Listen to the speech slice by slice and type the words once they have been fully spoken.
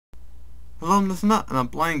Hello, I'm Nutt, and I'm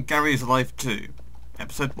playing Garry's Life 2,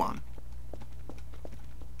 Episode 1.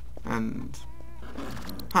 And...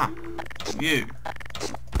 Ha! You!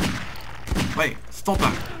 Wait, stop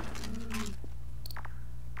that!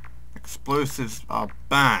 Explosives are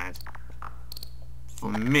bad. For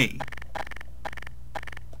me.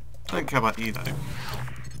 Don't care about you, though.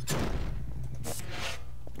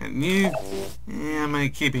 And you... Yeah, I'm only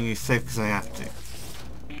keeping you safe because I have to.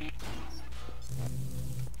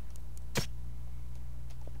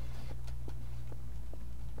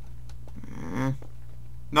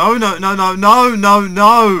 No, no, no, no, no, no,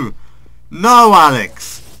 no! No,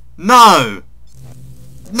 Alyx! No!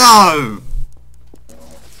 No!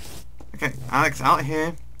 Okay, Alyx, out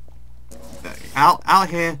here. Out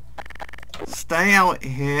here. Stay out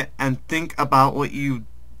here and think about what you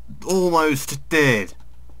almost did.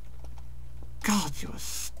 God, you are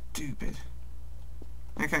stupid.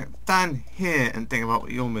 Okay, stand here and think about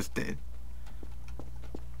what you almost did.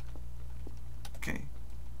 Okay.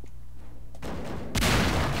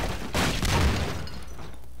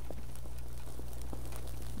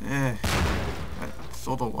 Yeah, that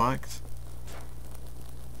sort of worked.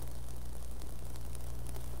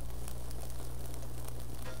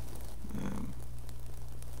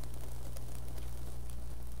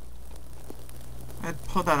 I'd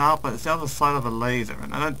put that out, but it's the other side of a laser,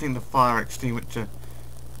 and I don't think the fire extinguisher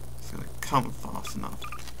is going to come fast enough.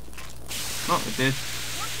 Oh, it did.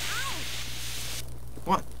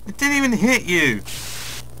 What? It didn't even hit you!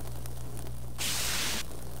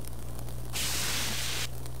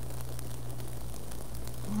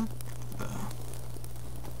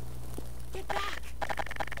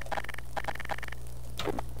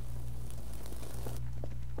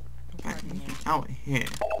 Out here.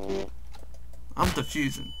 I'm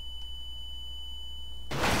defusing.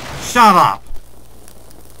 Shut up!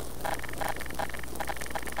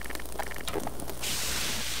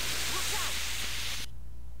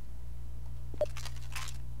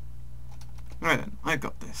 Right then, I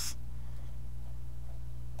got this.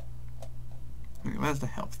 Okay, where's the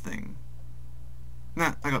health thing?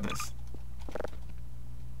 Nah, I got this.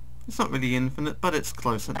 It's not really infinite, but it's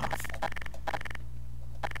close enough.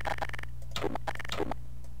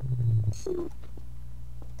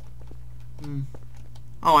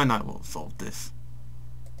 Oh, I know what'll solve this.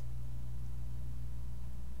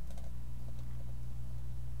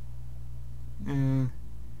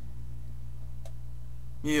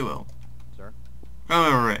 You will. Sir?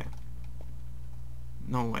 Come over here.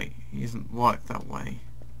 No, wait. He doesn't work that way.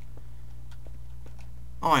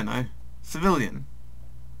 Oh, I know. Civilian.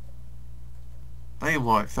 They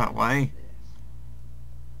work that way.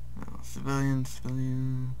 Oh,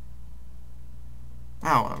 civilian.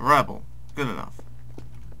 Oh, a rebel. Good enough.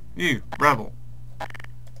 You, rebel.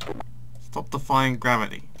 Stop defying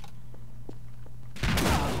gravity.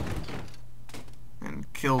 And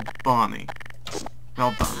kill Barney.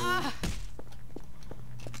 Well done.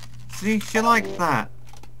 See, she like that.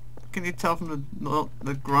 Can you tell from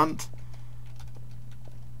the grunt?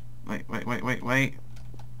 Wait.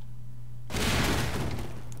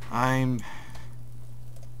 I'm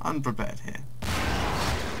unprepared here.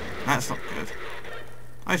 That's not good.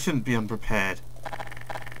 I shouldn't be unprepared.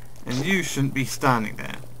 And you shouldn't be standing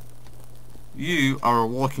there. You are a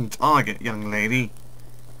walking target, young lady.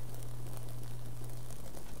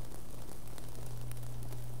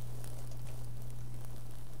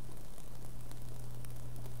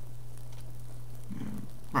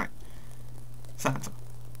 Right. Santa.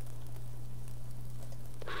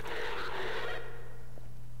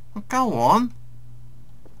 Well, go on.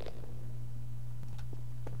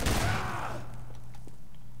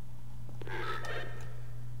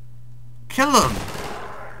 Kill him!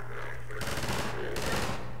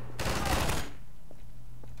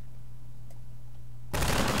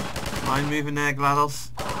 Mind moving there,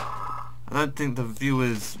 GLaDOS? I don't think the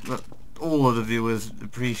viewers, all of the viewers,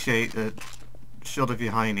 appreciate a shot of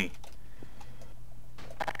your hiney.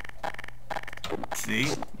 See?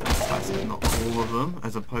 That's not all of them,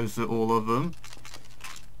 as opposed to all of them.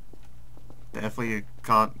 Therefore you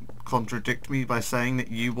can't contradict me by saying that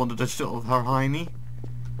you wanted a shot of her hiney.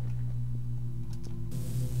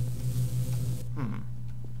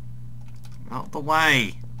 Out the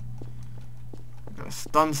way! I've got a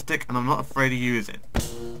stun stick and I'm not afraid to use it.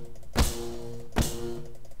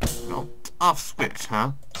 Well, tough switch,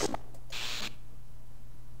 huh?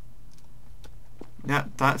 Yeah,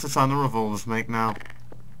 that's the sound the revolvers make now.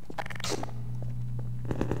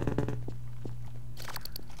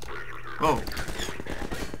 Oh!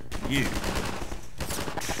 You!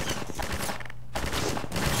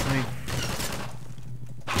 Actually...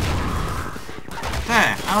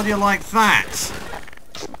 There! How do you like that?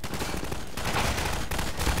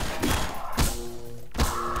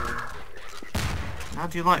 How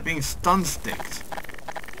do you like being stun-sticked?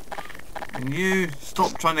 And you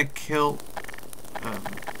stop trying to kill...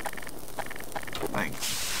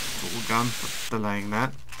 thanks, tool gun, for delaying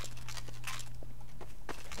that.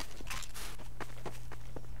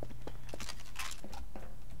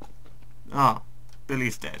 Ah,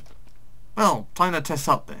 Billy's dead. Well, time to test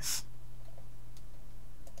up this.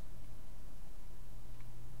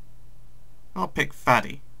 I'll pick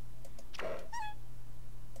Fatty.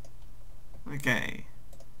 Okay.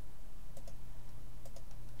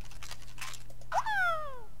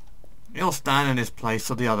 He'll stand in his place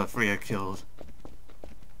till the other three are killed.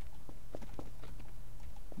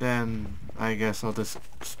 Then, I guess I'll just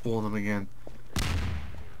spawn them again.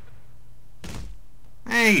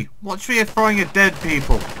 Hey! Watch where you're throwing at dead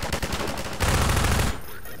people!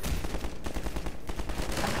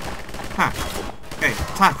 Ha! Okay,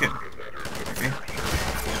 attack him! Okay.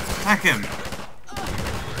 Attack him!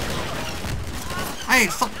 Hey,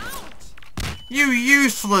 stop! You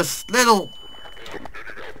useless little...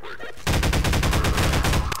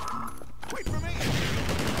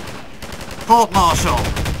 Court martial!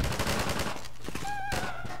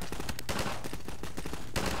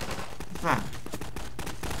 What's that?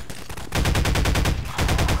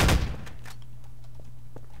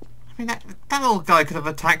 I mean, that little guy could have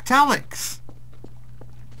attacked Alyx.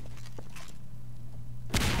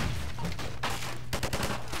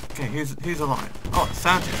 Okay, who's alive? Oh,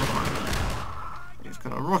 Santa's alive. He's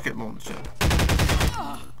got a rocket launcher.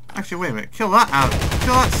 Actually, wait a minute. Kill that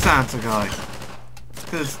Santa guy.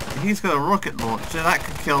 Because he's got a rocket launcher that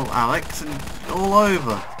could kill Alyx and all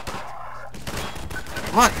over.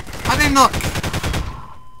 What? I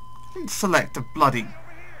didn't select a bloody...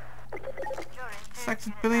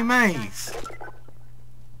 Selected Billy Mays.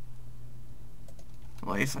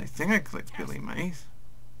 Well, at least I think I clicked Billy Mays.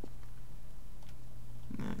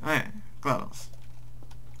 No. Oh yeah, GLaDOS.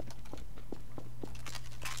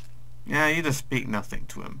 Yeah, you just speak nothing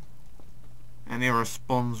to him. And he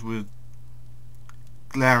responds with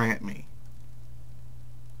glaring at me.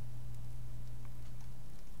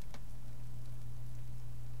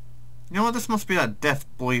 You know what, this must be that deaf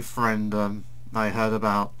boyfriend I heard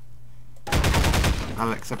about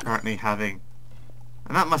Alyx apparently having.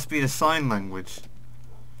 And that must be the sign language.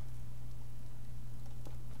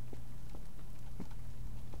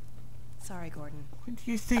 Sorry, Gordon. What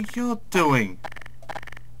do you think you're doing?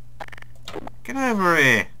 Get over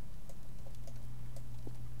here.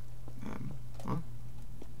 Huh?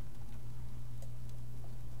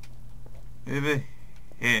 Over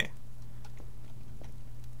here.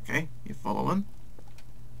 Okay, you following?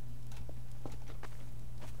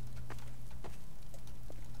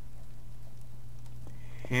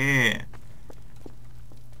 Here.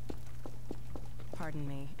 Pardon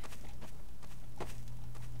me.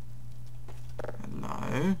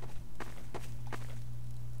 Hello.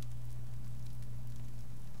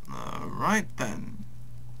 Alright then.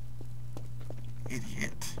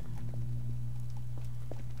 Idiot.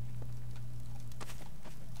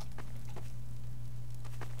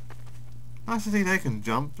 Nice to see they can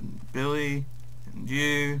jump, and Billy, and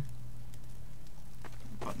you.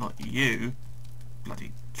 But not you.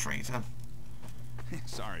 Bloody traitor.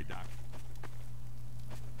 Sorry, Doc.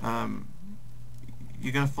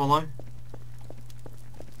 You gonna follow?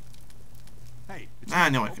 Hey, I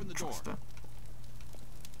know I open can the trust door. her.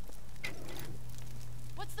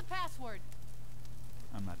 What's the password?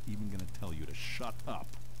 I'm not even gonna tell you to shut up.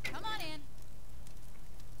 Come on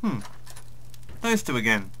in. Those two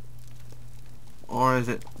again. Or is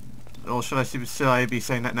it... Or should I be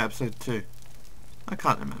saying that in episode 2? I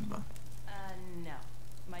can't remember. No.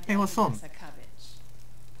 My dad Hey, what's on? a cabbage.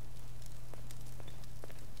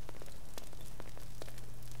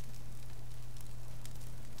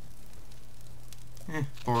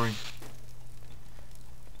 Boring.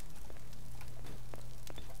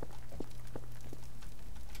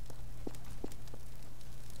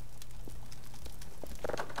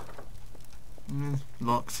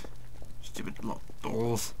 Locked. Stupid locked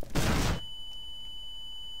doors.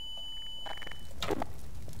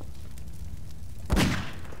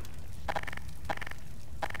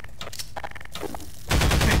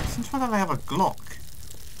 Okay, since when did I have a Glock?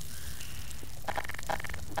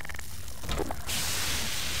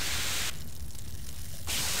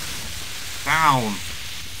 Down!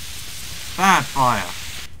 Bad fire!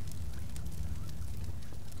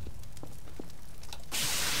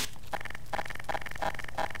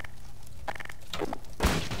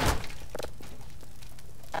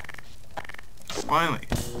 Finally!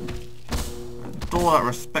 A door that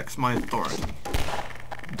respects my authority.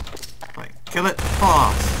 Like, kill it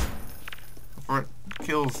fast. Before it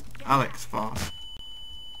kills Alyx fast.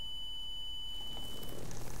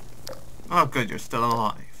 Oh good, you're still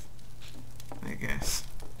alive. I guess.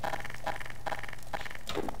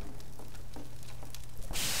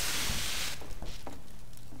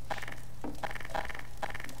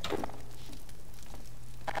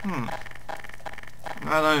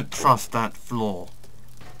 I don't trust that floor.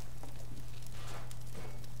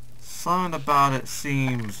 Something about it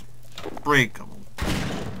seems breakable. I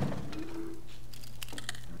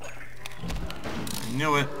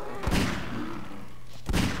knew it.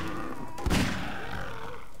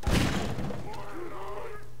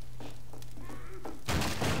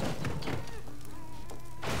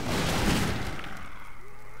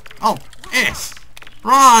 Oh, yes!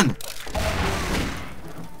 Run!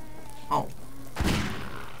 Oh.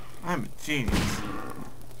 I'm a genius.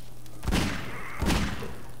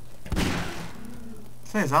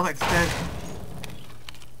 So is Alyx dead?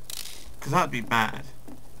 Because that'd be bad.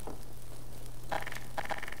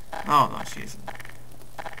 Oh, no, she isn't.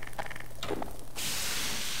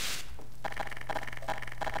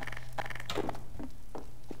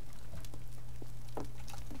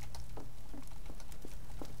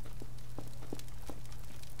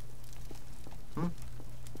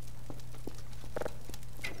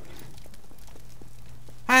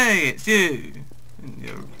 Hey, it's you! And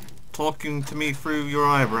you're talking to me through your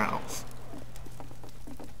eyebrows.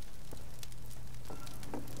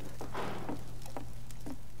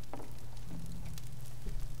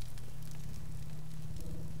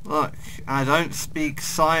 Look, I don't speak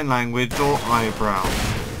sign language or eyebrows.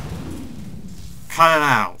 Cut it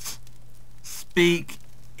out. Speak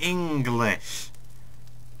English.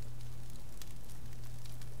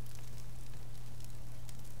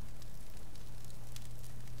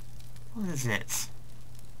 What is it?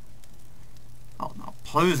 Oh, not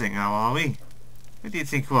posing now, are we? Who do you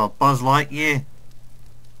think we are, Buzz Lightyear?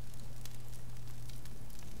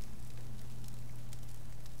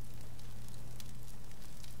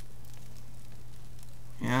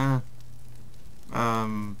 Yeah.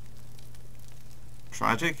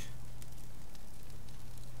 Tragic?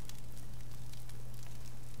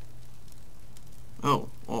 Oh,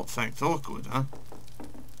 well, thanks awkward, huh?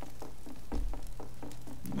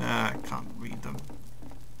 Nah, I can't read them.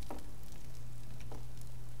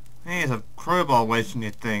 Hey, there's a crowbar wedged in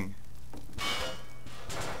your thing.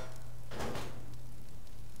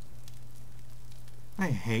 I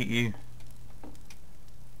hate you.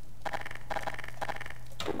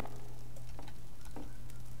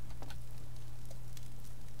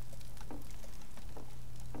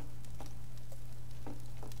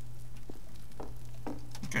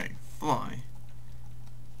 Okay, fly.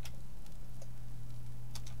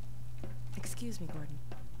 Excuse me, Gordon.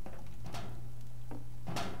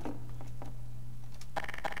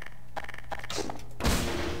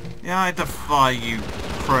 Yeah, I defy you,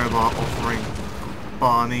 crowbar offering,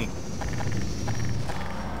 Barney.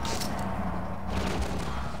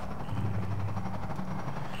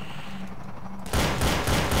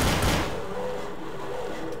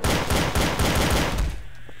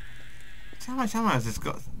 How much ammo has this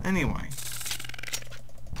got anyway? Is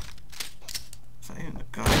that even a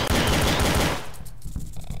gun?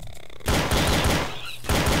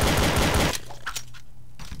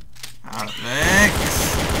 Alyx!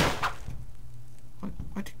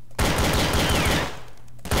 What?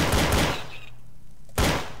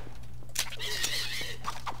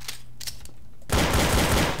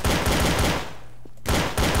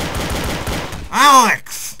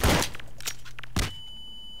 Alyx!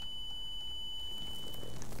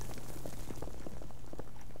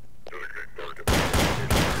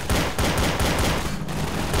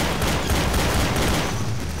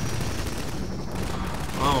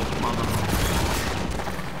 Oh, mother.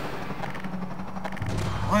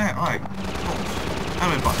 Where?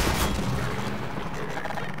 Ammo button.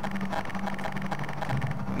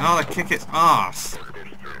 Now I kick its ass.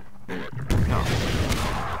 No.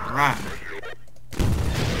 Rat.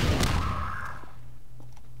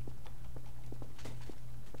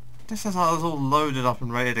 Just as I was all loaded up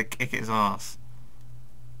and ready to kick its ass.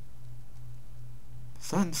 A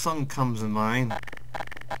certain song comes in mind.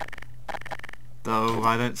 Though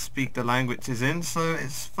I don't speak the language it's in, so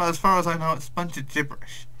it's, as far as I know, it's a bunch of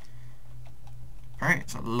gibberish. Apparently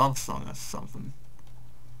it's a love song or something.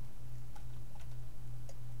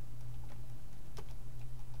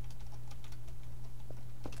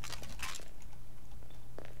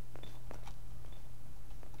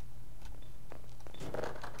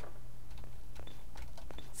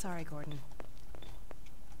 Sorry, Gordon.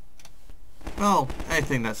 Well, I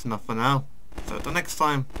think that's enough for now. So till next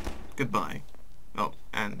time, goodbye. Oh,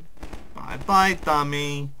 and bye-bye,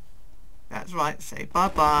 dummy. That's right, say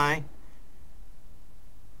bye-bye.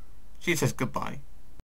 She says goodbye.